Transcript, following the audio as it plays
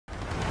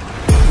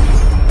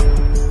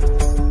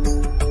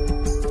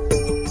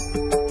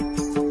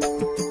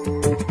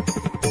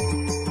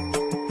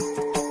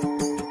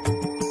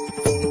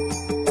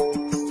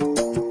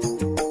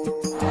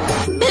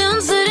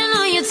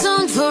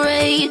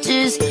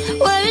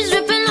Words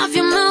dripping off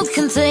your mouth,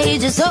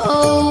 contagious. Oh,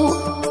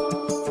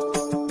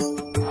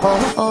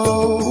 oh,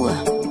 oh.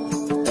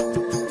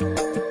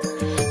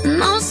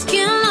 No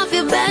skin off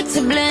your back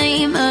to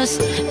blame us.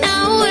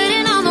 Now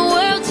waiting on the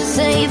world to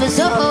save us.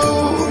 Oh,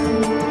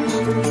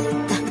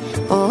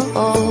 oh,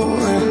 oh.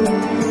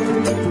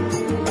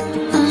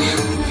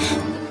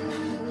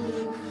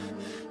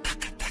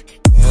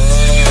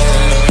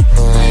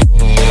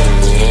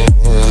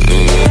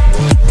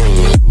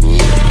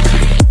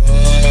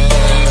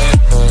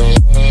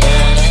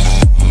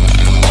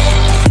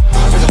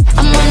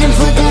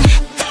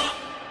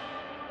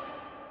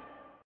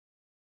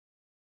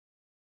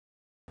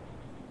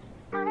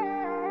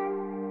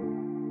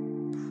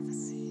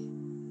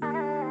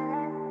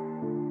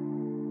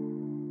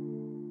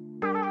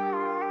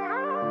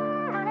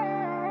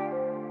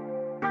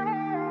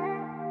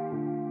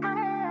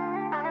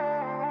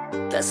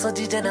 दसो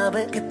जी जनाब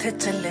किथे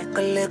चले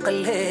कल्ले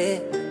कल्ले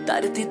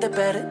धरती ते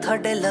पैर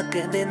थाडे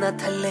लगदे ना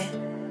थल्ले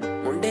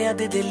मुंडिया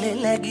दे दिले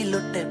लैगी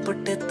लुट्टे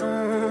पुट्टे तू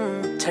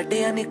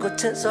छड्डिया नी कुछ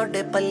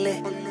सोडे पल्ले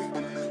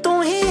तू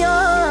ही आ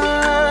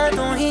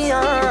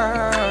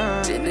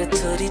जिन्ने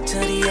चोरी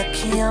चोरी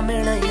अखियां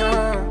मिलाइयां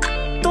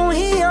तू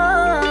ही आ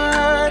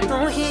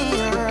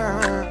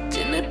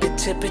जिन्ने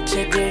पिछे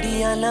पिछे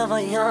गेड़ियां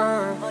लवाइयां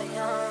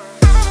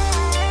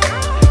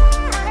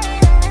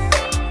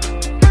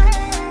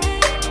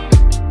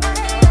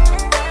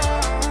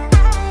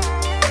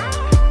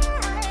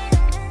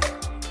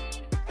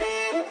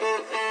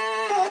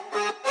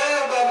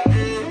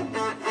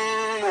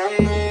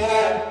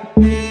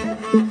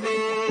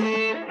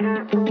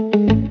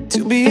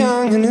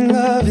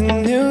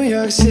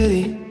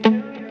City.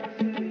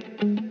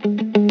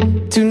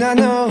 Do not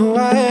know who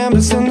I am,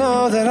 but still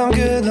know that I'm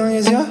good long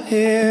as you're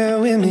here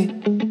with me.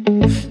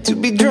 To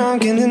be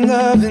drunk and in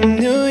love in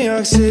New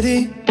York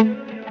City.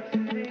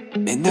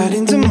 Midnight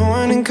into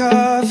morning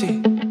coffee,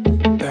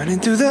 burning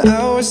through the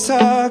hours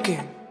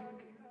talking.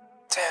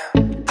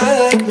 Damn, I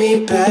like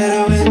me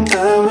better when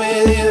I'm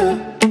with you.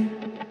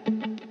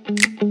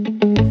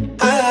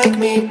 I like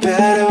me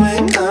better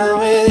when I'm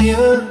with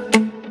you.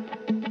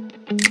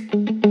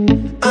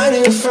 I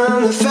knew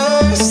from the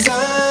first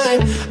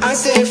time I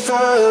stayed for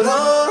a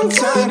long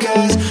time.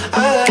 Cause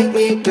I like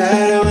me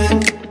better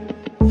when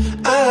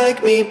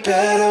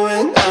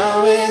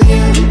I'm with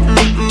you.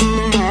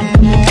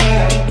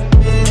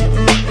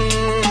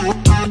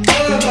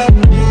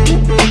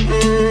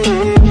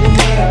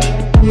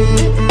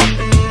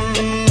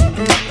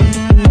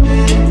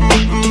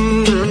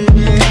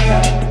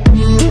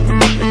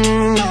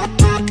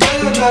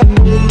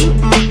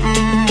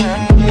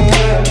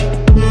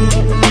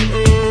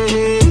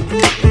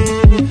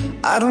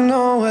 I don't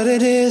know what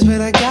it is, but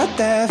I got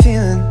that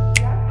feeling.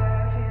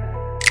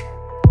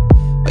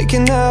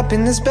 Waking up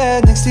in this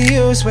bed next to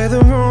you, swear the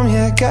room,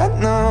 yeah, got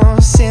no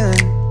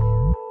ceiling.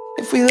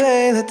 If we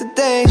lay, let the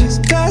day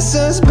just pass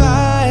us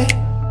by.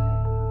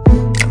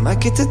 I might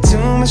get to too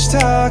much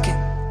talking,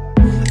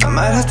 I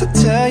might have to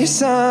tell you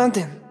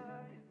something.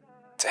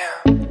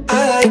 Damn,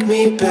 I like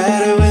me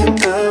better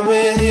when I'm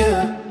with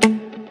you.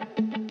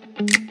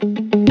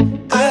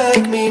 I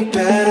like me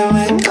better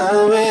when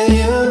I'm with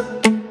you.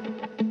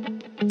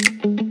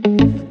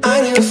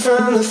 I knew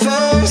from the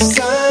first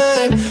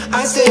time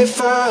I stayed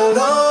for a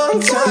long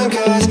time.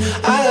 Cause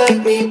I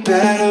like me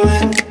better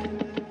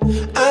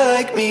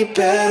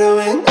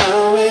when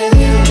I'm with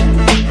you.